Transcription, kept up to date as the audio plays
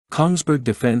Kongsberg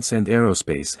Defense and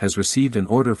Aerospace has received an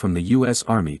order from the U.S.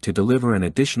 Army to deliver an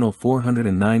additional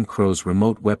 409 CROWS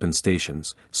remote weapon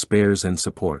stations, spares and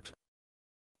support.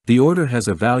 The order has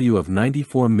a value of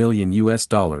 $94 million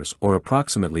or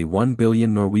approximately 1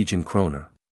 billion Norwegian kroner.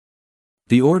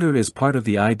 The order is part of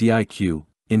the IDIQ,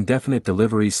 indefinite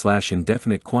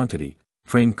delivery/indefinite quantity,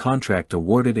 frame contract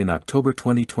awarded in October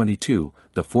 2022,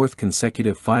 the fourth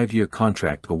consecutive 5-year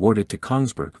contract awarded to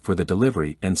Kongsberg for the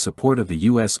delivery and support of the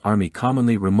U.S. Army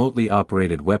Commonly Remotely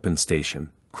Operated Weapon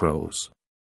Station, CROWS.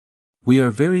 We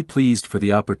are very pleased for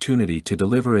the opportunity to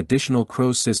deliver additional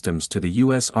CROWS systems to the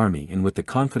U.S. Army and with the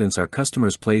confidence our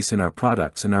customers place in our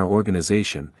products and our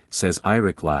organization, says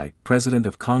Eirik Lie, president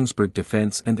of Kongsberg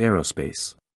Defense and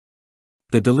Aerospace.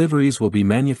 The deliveries will be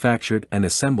manufactured and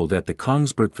assembled at the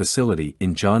Kongsberg facility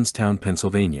in Johnstown,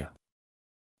 Pennsylvania.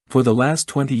 For the last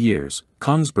 20 years,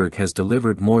 Kongsberg has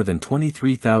delivered more than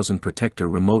 23,000 Protector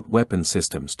remote weapon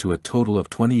systems to a total of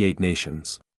 28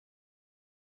 nations.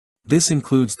 This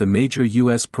includes the major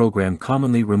U.S. program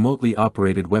Commonly Remotely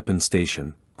Operated Weapon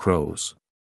Station, CROWS.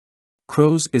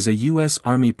 CROWS is a U.S.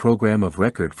 Army program of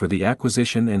record for the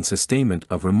acquisition and sustainment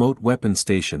of remote weapon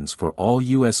stations for all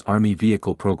U.S. Army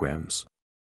vehicle programs.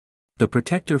 The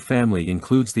Protector family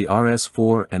includes the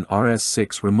RS-4 and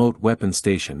RS-6 remote weapon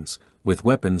stations, with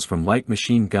weapons from light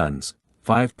machine guns,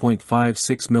 5.56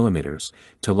 mm,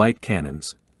 to light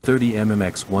cannons, 30 mm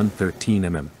x 113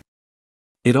 mm.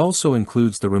 It also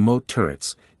includes the remote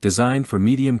turrets, designed for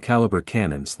medium-caliber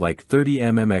cannons like 30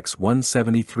 mm x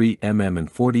 173 mm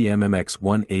and 40 mm x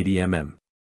 180 mm.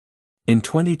 In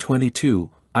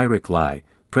 2022, Eirik Lie,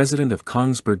 president of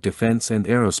Kongsberg Defense and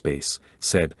Aerospace,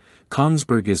 said,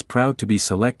 Kongsberg is proud to be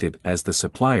selected as the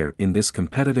supplier in this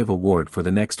competitive award for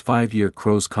the next 5-year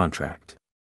CROWS contract.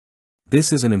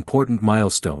 This is an important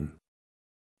milestone.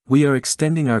 We are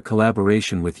extending our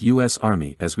collaboration with U.S.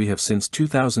 Army as we have since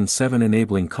 2007,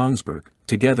 enabling Kongsberg,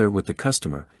 together with the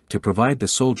customer, to provide the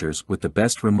soldiers with the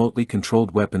best remotely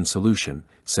controlled weapon solution,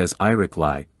 says Eirik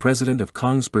Lie, president of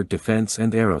Kongsberg Defense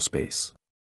and Aerospace.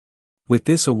 With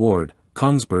this award,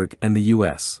 Kongsberg and the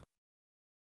U.S.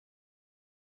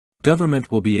 government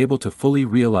will be able to fully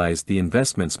realize the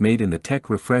investments made in the tech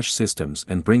refresh systems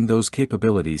and bring those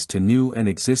capabilities to new and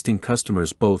existing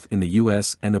customers both in the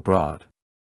U.S. and abroad.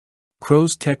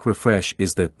 CROWS Tech Refresh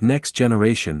is the next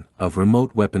generation of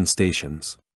remote weapon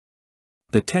stations.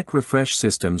 The tech refresh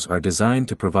systems are designed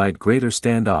to provide greater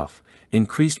standoff,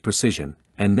 increased precision,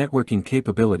 and networking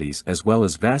capabilities as well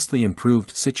as vastly improved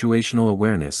situational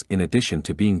awareness in addition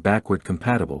to being backward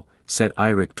compatible, said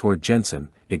Eirik Tord Jensen,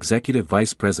 Executive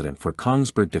Vice President for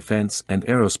Kongsberg Defense and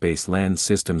Aerospace Land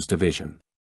Systems Division.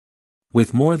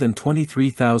 With more than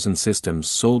 23,000 systems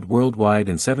sold worldwide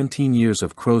and 17 years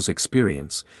of CROWS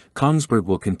experience, Kongsberg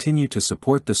will continue to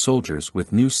support the soldiers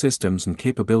with new systems and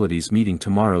capabilities meeting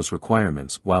tomorrow's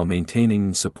requirements while maintaining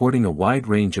and supporting a wide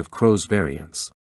range of CROWS variants.